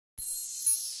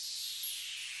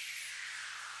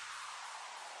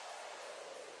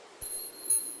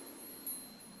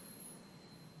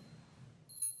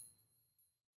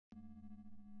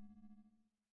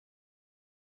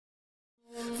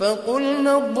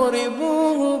فقلنا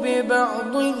اضربوه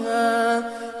ببعضها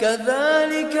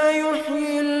كذلك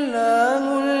يحيي الله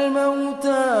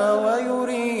الموتى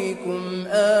ويريكم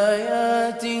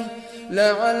آياته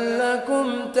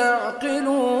لعلكم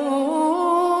تعقلون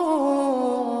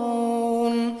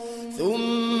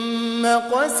ثم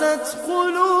قست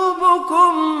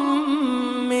قلوبكم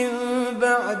من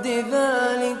بعد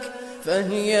ذلك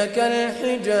فهي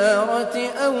كالحجارة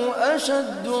أو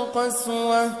أشد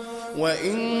قسوة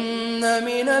وإن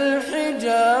من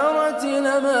الحجارة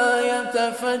لما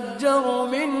يتفجر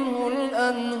منه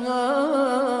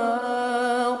الأنهار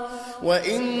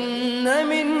وإن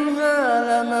منها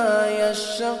لما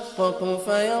يشقق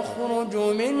فيخرج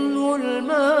منه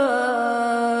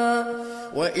الماء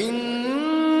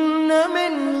وإن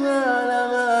منها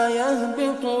لما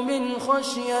يهبط من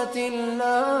خشية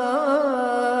الله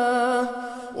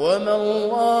وما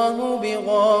الله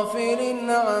بغافل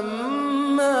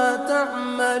عما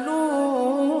تعملون.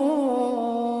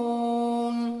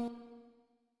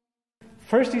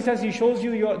 First he says he shows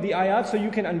you the ayat so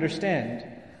you can understand.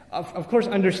 Of course,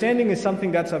 understanding is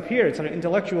something that's up here, it's an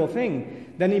intellectual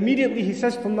thing. Then immediately he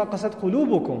says, ثُمَّ قَسَتْ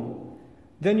قُلُوبُكُمْ.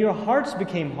 Then your hearts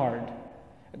became hard.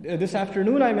 This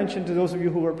afternoon I mentioned to those of you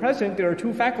who were present, there are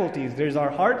two faculties. There's our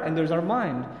heart and there's our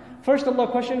mind. First Allah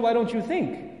questioned, why don't you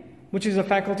think? Which is a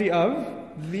faculty of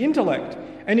the intellect.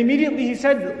 And immediately he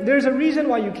said, there's a reason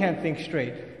why you can't think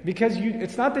straight. Because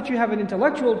it's not that you have an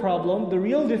intellectual problem. The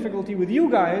real difficulty with you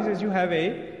guys is you have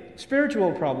a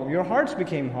spiritual problem. Your hearts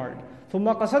became hard. ثُمَّ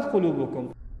قَسَتْ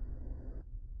قُلُوبُكُمْ.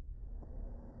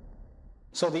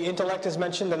 So the intellect is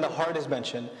mentioned and the heart is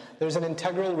mentioned. There's an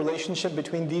integral relationship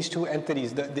between these two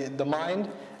entities, the mind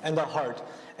and the heart.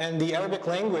 And the Arabic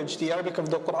language, the Arabic of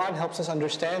the Quran helps us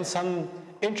understand some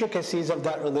intricacies of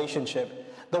that relationship.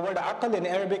 The word aqal in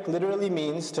Arabic literally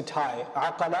means to tie.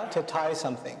 Aqala, to tie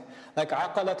something. Like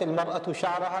aqalat al-mar'atu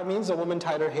sha'raha means the woman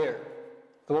tied her hair.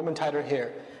 The woman tied her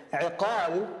hair.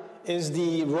 Iqal is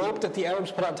the rope that the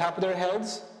Arabs put on top of their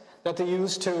heads that they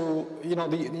used to,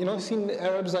 seen the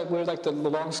Arabs that wear like the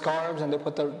long scarves and they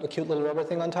put the cute little rubber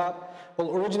thing on top?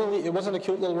 Well, originally it wasn't a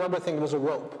cute little rubber thing, it was a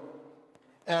rope.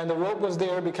 And the rope was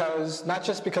there because, not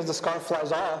just because the scarf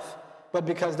flies off, but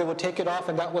because they would take it off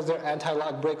and that was their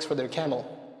anti-lock brakes for their camel.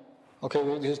 Okay,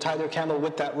 they just tie their camel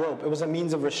with that rope. It was a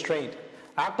means of restraint.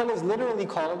 Aql is literally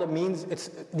called a means,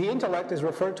 the intellect is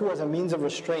referred to as a means of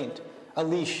restraint, a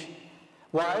leash.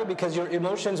 Why? Because your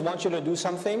emotions want you to do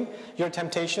something, your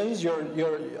temptations,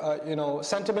 your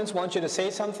sentiments want you to say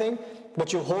something,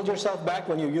 but you hold yourself back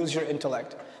when you use your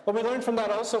intellect. What we learn from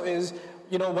that also is,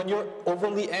 when you're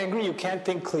overly angry, you can't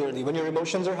think clearly. When your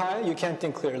emotions are high, you can't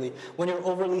think clearly. When you're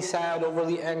overly sad,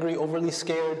 overly angry, overly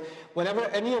scared, whenever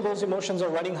any of those emotions are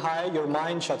running high, your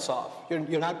mind shuts off.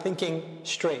 You're not thinking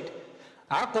straight.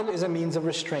 Aql is a means of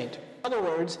restraint. In other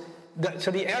words,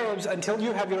 to the Arabs, until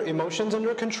you have your emotions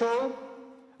under control,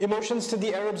 emotions to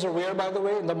the Arabs are where, by the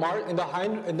way, in the mind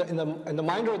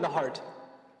or in the heart?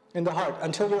 In the heart.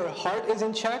 Until your heart is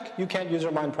in check, you can't use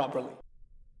your mind properly.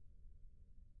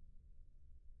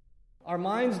 Our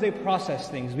minds, they process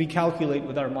things. We calculate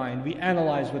with our mind. We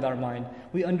analyze with our mind.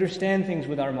 We understand things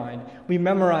with our mind. We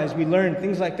memorize, we learn,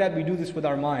 things like that. We do this with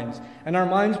our minds. And our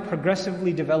minds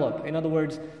progressively develop. In other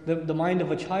words, the mind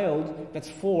of a child that's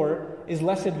 4 is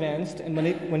less advanced. And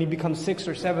when he becomes 6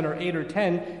 or 7 or 8 or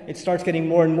 10, it starts getting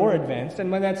more and more advanced. And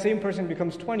when that same person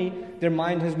becomes 20, their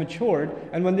mind has matured.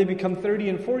 And when they become 30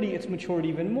 and 40, it's matured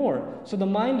even more. So the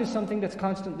mind is something that's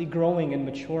constantly growing and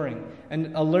maturing.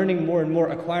 And learning more and more,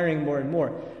 acquiring more and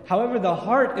more. However, the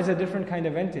heart is a different kind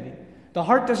of entity. The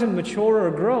heart doesn't mature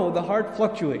or grow, the heart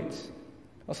fluctuates.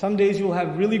 Well, some days you'll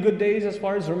have really good days as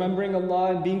far as remembering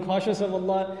Allah and being cautious of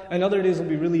Allah, and other days will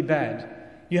be really bad.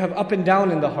 You have up and down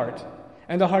in the heart.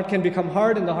 And the heart can become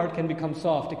hard and the heart can become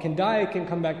soft. It can die, it can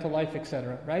come back to life,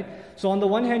 etc. Right? So on the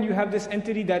one hand you have this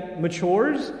entity that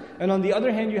matures, and on the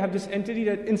other hand you have this entity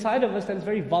that inside of us that is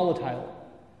very volatile.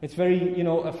 It's very,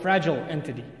 a fragile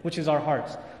entity, which is our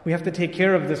hearts. We have to take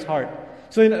care of this heart.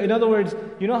 So in other words,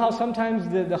 you know how sometimes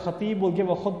the khatib will give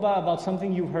a khutbah about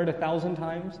something you've heard 1,000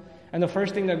 times, and the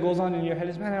first thing that goes on in your head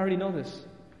is, man, I already know this.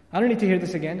 I don't need to hear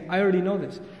this again. I already know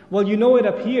this. Well, you know it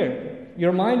up here.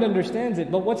 Your mind understands it,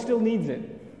 but what still needs it?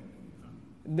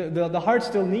 The heart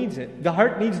still needs it. The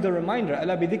heart needs the reminder.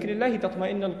 أَلَا بِذِكْرِ اللَّهِ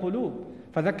تَطْمَئِنَّ الْقُلُوبِ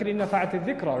فَذَكِّرْ إِنَّ فَعَتِ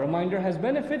الذِّكْرَى. Reminder has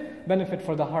benefit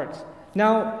for the hearts.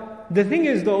 Now, the thing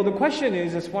is though, the question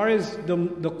is, as far as the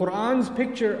Qur'an's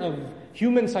picture of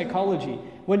human psychology,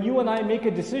 when you and I make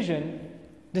a decision,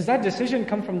 does that decision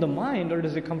come from the mind or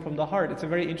does it come from the heart? It's a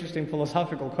very interesting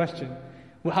philosophical question.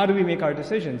 Well, how do we make our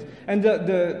decisions? And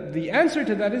the answer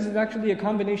to that is actually a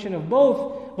combination of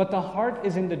both, but the heart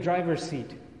is in the driver's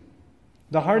seat.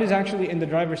 The heart is actually in the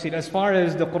driver's seat as far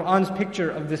as the Qur'an's picture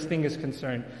of this thing is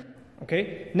concerned.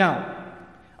 Okay? Now,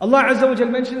 Allah Azza wa Jal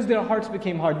mentions their hearts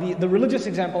became hard. The religious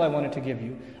example I wanted to give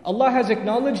you. Allah has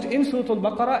acknowledged in Surah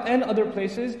Al-Baqarah and other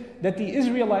places that the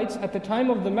Israelites at the time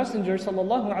of the Messenger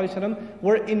ﷺ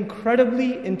were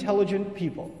incredibly intelligent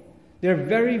people. They're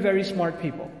very, very smart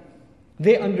people.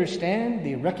 They understand,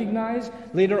 they recognize.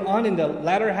 Later on in the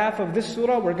latter half of this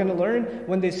surah, we're going to learn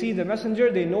when they see the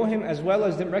messenger, they know him as well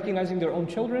as them recognizing their own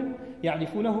children.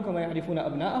 يَعْرِفُونَهُ كَمَا يَعْرِفُونَ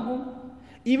أَبْنَاءَهُم.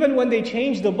 Even when they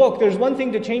change the book, there's one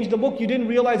thing to change the book. You didn't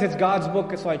realize it's God's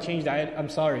book, so I changed it. I'm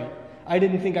sorry. I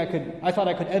thought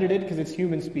I could edit it because it's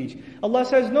human speech. Allah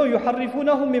says, no, يُحَرِّفُونَهُ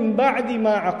مِن بَعْدِ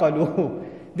مَا عَقَلُوهُ.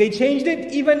 They changed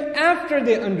it even after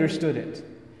they understood it.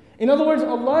 In other words,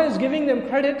 Allah is giving them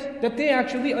credit that they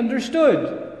actually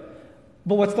understood.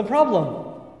 But what's the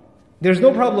problem? There's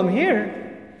no problem here.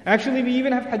 Actually, we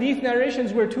even have hadith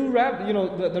narrations where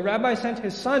the rabbi sent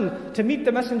his son to meet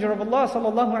the Messenger of Allah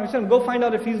ﷺ. Go find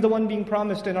out if he's the one being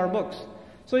promised in our books.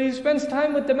 So he spends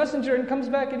time with the Messenger and comes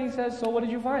back and he says, so what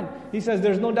did you find? He says,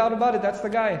 there's no doubt about it, that's the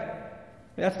guy.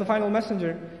 That's the final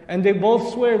messenger. And they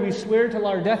both swear, we swear till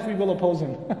our death we will oppose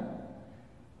him.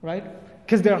 Right?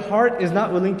 Because their heart is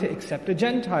not willing to accept a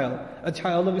Gentile. A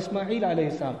child of Ismail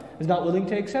alayhi salam is not willing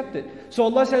to accept it. So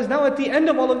Allah says, now at the end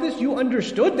of all of this, you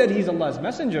understood that He's Allah's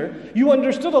messenger. You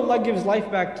understood Allah gives life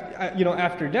back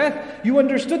after death. You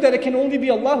understood that it can only be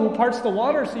Allah who parts the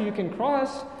water so you can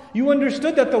cross. You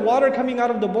understood that the water coming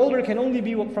out of the boulder can only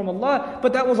be from Allah.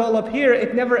 But that was all up here.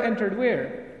 It never entered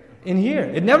where? In here.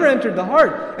 It never entered the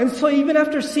heart. And so even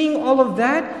after seeing all of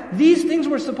that, these things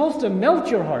were supposed to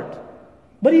melt your heart.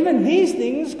 But even these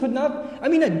things could not,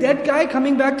 a dead guy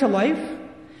coming back to life.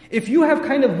 If you have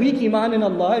kind of weak iman in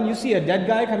Allah and you see a dead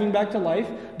guy coming back to life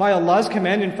by Allah's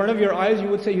command in front of your eyes, you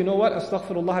would say, you know what,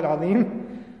 astaghfirullah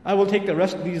al-azim. I will take the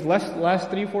rest of these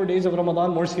last 3-4 days of Ramadan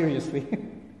more seriously.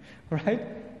 Right?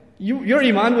 Your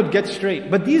iman would get straight.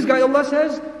 But these guys, Allah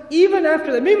says, even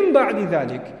after that, min ba'di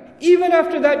dhalik, even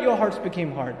after that your hearts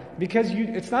became hard. Because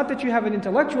it's not that you have an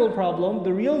intellectual problem.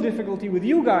 The real difficulty with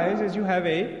you guys is you have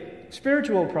a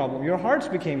spiritual problem. Your hearts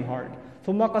became hard.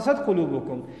 ثُمَّ قَسَتْ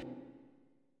قُلُوبُكُمْ.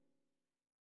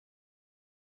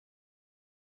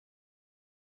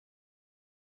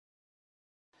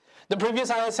 The previous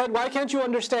ayah said, why can't you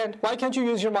understand? Why can't you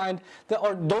use your mind?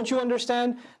 Or don't you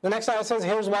understand? The next ayah says,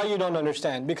 here's why you don't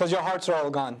understand. Because your hearts are all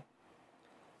gone.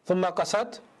 ثُمَّ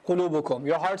قَسَتْ قُلُوبُكُمْ.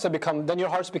 Your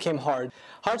hearts became hard.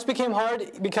 Hearts became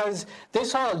hard because they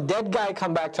saw a dead guy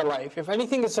come back to life. If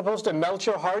anything is supposed to melt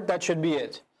your heart, that should be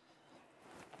it.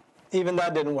 Even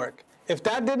that didn't work. If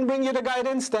that didn't bring you to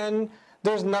guidance, then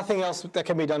there's nothing else that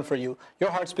can be done for you.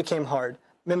 Your hearts became hard.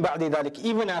 مِن بَعْدِ ذَلِكَ.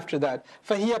 Even after that.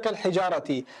 فَهِيَ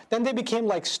كَالْحِجَارَةِ. Then they became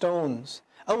like stones.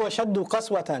 أَوْ أَشَدُّ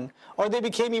قَسْوَةً. Or they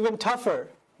became even tougher,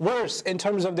 worse in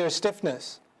terms of their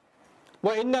stiffness.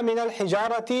 وَإِنَّ مِنَ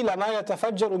الْحِجَارَةِ لَمَا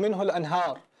يَتَفَجَّرُ مِنْهُ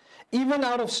الْأَنْهَارِ. Even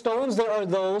out of stones there are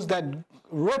those that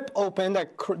rip open,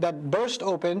 that burst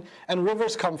open, and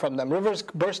rivers come from them. Rivers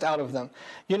burst out of them.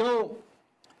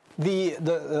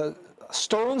 The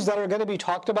stones that are going to be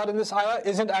talked about in this ayah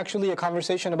isn't actually a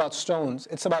conversation about stones.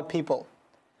 It's about people.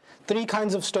 3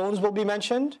 kinds of stones will be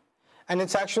mentioned, and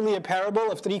it's actually a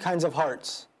parable of 3 kinds of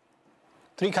hearts.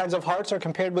 3 kinds of hearts are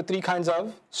compared with 3 kinds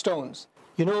of stones.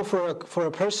 For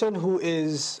a person who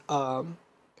is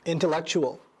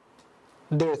intellectual,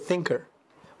 they're a thinker.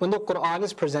 When the Qur'an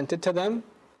is presented to them,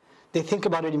 they think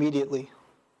about it immediately.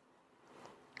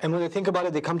 And when they think about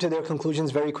it, they come to their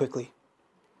conclusions very quickly.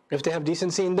 If they have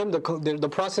decency in them, the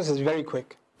process is very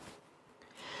quick.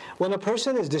 When a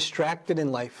person is distracted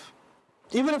in life,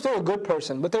 even if they're a good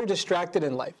person, but they're distracted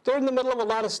in life, they're in the middle of a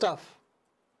lot of stuff.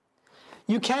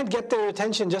 You can't get their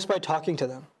attention just by talking to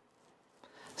them.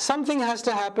 Something has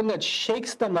to happen that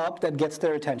shakes them up, that gets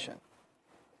their attention.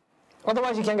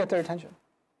 Otherwise, you can't get their attention.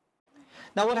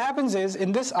 Now what happens is,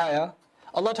 in this ayah,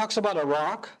 Allah talks about a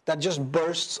rock that just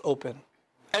bursts open.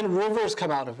 And rivers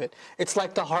come out of it. It's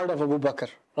like the heart of Abu Bakr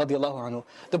radiallahu anhu.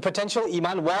 The potential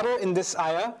iman, water in this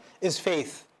ayah is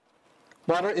faith.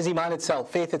 Water is iman itself,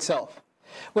 faith itself.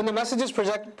 When the message is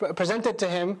presented to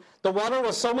him, the water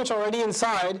was so much already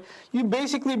inside, you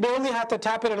basically barely had to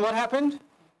tap it, and what happened?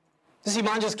 This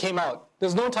iman just came out.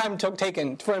 There's no time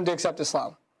taken for him to accept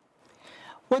Islam.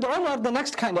 With Umar, the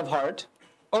next kind of heart,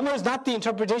 Umar is not the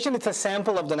interpretation, it's a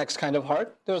sample of the next kind of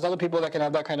heart. There's other people that can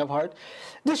have that kind of heart.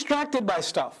 Distracted by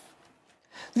stuff.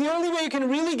 The only way you can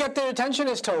really get their attention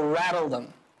is to rattle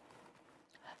them.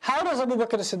 How does Abu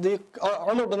Bakr as-Siddiq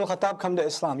or Umar ibn al-Khattab come to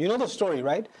Islam? You know the story,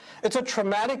 right? It's a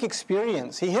traumatic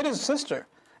experience. He hit his sister.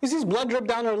 He sees blood drip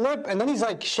down her lip, and then he's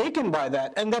like shaken by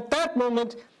that. And at that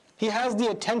moment, he has the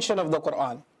attention of the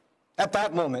Quran. At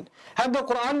that moment. Had the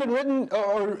Quran been written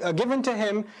or given to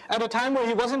him at a time where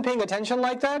he wasn't paying attention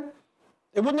like that,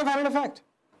 it wouldn't have had an effect.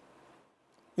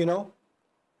 You know?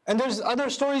 And there's other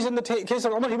stories in the case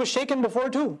of Umar. He was shaken before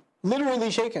too. Literally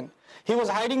shaken. He was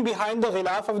hiding behind the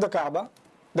ghilaf of the Kaaba,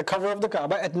 the cover of the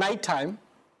Kaaba, at night time.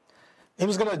 He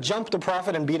was going to jump the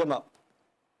Prophet and beat him up.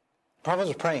 The Prophet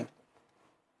was praying.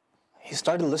 He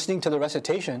started listening to the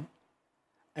recitation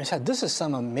and he said, this is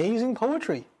some amazing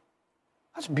poetry.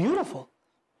 That's beautiful.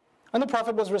 And the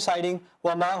Prophet was reciting,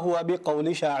 وَمَا هُوَ بِقَوْلِ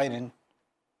شَاعِرٍ.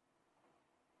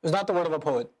 It's not the word of a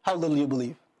poet. How little you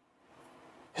believe.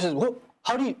 He says, well,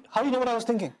 how do you know what I was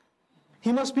thinking?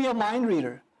 He must be a mind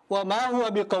reader. وَمَا هُوَ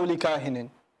بِقَوْلِ كَاهِنٍ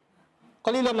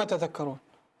قَلِيلًا مَا تَذَكَّرُونَ.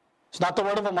 It's not the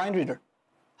word of a mind reader.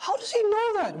 How does he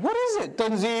know that? What is it?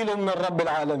 تَنزِيلٌ مِّن رَبِّ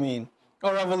الْعَالَمِينَ.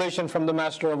 A revelation from the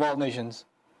Master of all nations.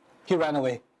 He ran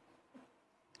away.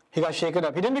 He got shaken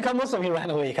up. He didn't become Muslim, he ran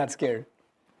away, he got scared.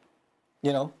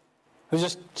 You know? He was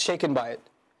just shaken by it.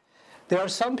 There are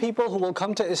some people who will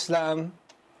come to Islam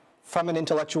from an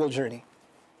intellectual journey.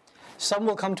 Some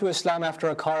will come to Islam after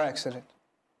a car accident,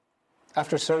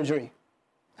 after surgery,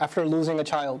 after losing a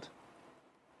child,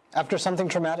 after something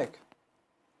traumatic.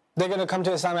 They're going to come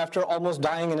to Islam after almost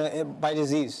dying by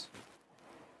disease.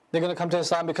 They're going to come to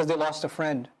Islam because they lost a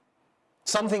friend.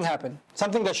 Something happened.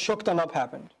 Something that shook them up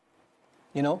happened.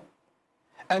 You know?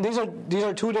 And these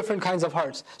are two different kinds of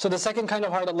hearts. So the second kind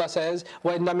of heart, Allah says,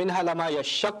 وَإِنَّ مِنْهَا لَمَا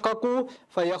يَشَّقَّقُ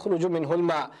فَيَخْرُجُ مِنْهُ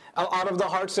الْمَاءُ. Out of the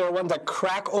hearts there are ones that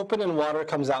crack open and water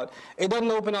comes out. It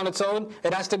doesn't open on its own.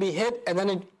 It has to be hit and then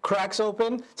it cracks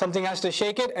open. Something has to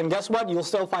shake it, and guess what? You'll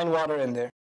still find water in there.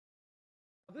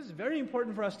 This is very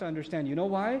important for us to understand. You know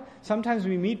why? Sometimes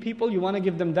we meet people, you want to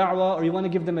give them da'wah or you want to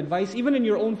give them advice. Even in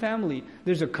your own family,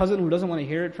 there's a cousin who doesn't want to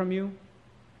hear it from you.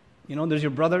 You know, there's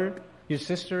your brother, your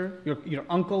sister, your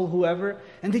uncle, whoever,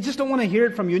 and they just don't want to hear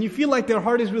it from you. And you feel like their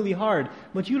heart is really hard,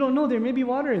 but you don't know there may be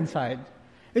water inside.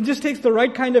 It just takes the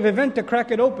right kind of event to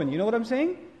crack it open. You know what I'm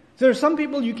saying? So there are some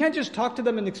people, you can't just talk to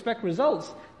them and expect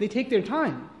results. They take their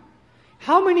time.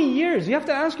 How many years? You have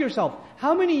to ask yourself,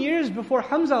 how many years before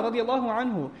Hamza radiallahu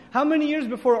anhu, how many years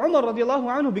before Umar radiallahu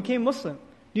anhu became Muslim?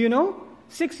 Do you know?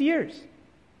 6 years.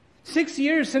 6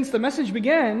 years since the message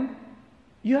began.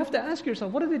 You have to ask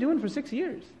yourself, what are they doing for 6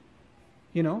 years?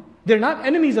 You know, they're not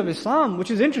enemies of Islam,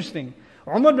 which is interesting.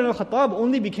 Umar bin al-Khattab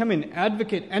only became an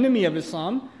advocate enemy of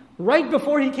Islam right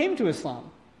before he came to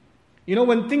Islam. You know,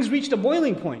 when things reached a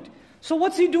boiling point. So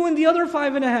what's he doing the other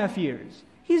 5.5 years?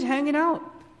 He's hanging out.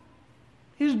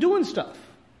 He's doing stuff.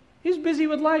 He's busy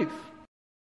with life.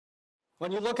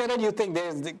 When you look at it, you think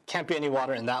there can't be any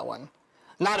water in that one.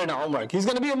 Not in Umar. He's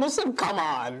going to be a Muslim? Come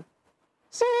on.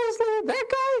 Seriously? That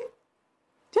guy?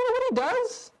 Do you know what he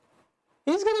does?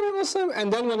 He's going to be Muslim.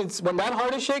 And then when that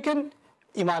heart is shaken,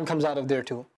 Iman comes out of there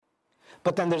too.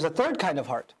 But then there's a third kind of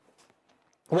heart.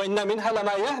 وَإِنَّ مِنْهَا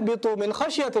لَمَا يَهْبِطُ مِنْ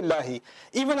خَشْيَةِ اللَّهِ.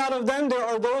 Even out of them, there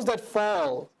are those that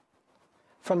fall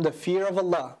from the fear of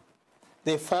Allah.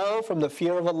 They fall from the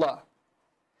fear of Allah.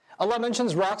 Allah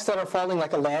mentions rocks that are falling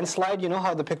like a landslide. You know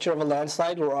how the picture of a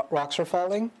landslide where rocks are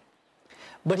falling?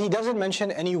 But He doesn't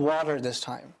mention any water this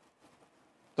time.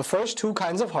 The first two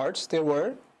kinds of hearts, there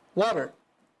were water.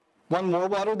 One more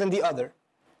water than the other.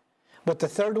 But the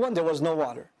third one, there was no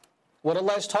water. What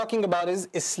Allah is talking about is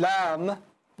Islam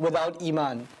without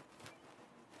Iman.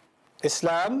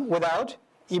 Islam without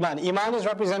Iman. Iman is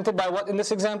represented by what in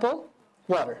this example?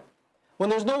 Water. When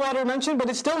there's no water mentioned, but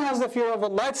it still has the fear of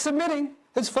Allah, it's submitting.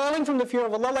 It's falling from the fear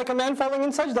of Allah, like a man falling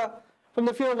in sajda from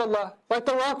the fear of Allah. Like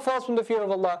the rock falls from the fear of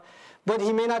Allah. But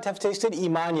he may not have tasted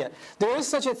Iman yet. There is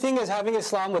such a thing as having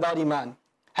Islam without Iman.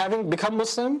 Having become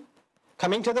Muslim,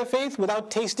 coming to the faith without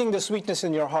tasting the sweetness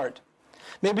in your heart.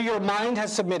 Maybe your mind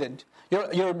has submitted.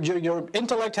 Your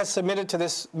intellect has submitted to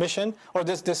this mission or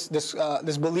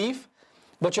this belief,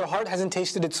 but your heart hasn't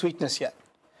tasted its sweetness yet.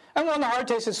 And when the heart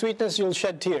tastes its sweetness, you'll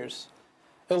shed tears.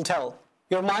 It'll tell.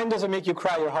 Your mind doesn't make you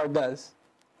cry, your heart does.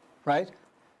 Right?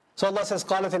 So Allah says,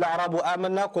 قَالَتِ الْأَعْرَابُ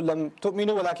آمَنَّا قُلْ لَمْ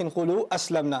تُؤْمِنُوا وَلَكِنْ قُولُوا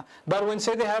أَسْلَمْنَا. But when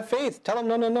say they have faith, tell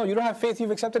them, no, you don't have faith,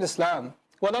 you've accepted Islam.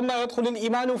 وَلَمَّا يَدْخُلِ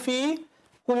الْإِيمَانُ فِي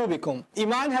قُلُوبِكُمْ.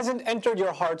 Iman hasn't entered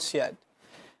your hearts yet.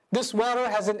 This water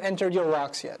hasn't entered your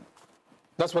rocks yet.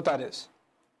 That's what that is.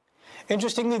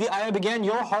 Interestingly, the ayah began,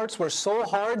 your hearts were so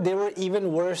hard, they were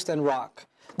even worse than rock.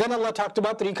 Then Allah talked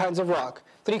about 3 kinds of rock.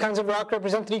 3 kinds of rock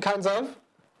represent 3 kinds of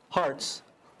hearts.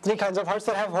 3 kinds of hearts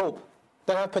that have hope,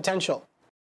 that have potential.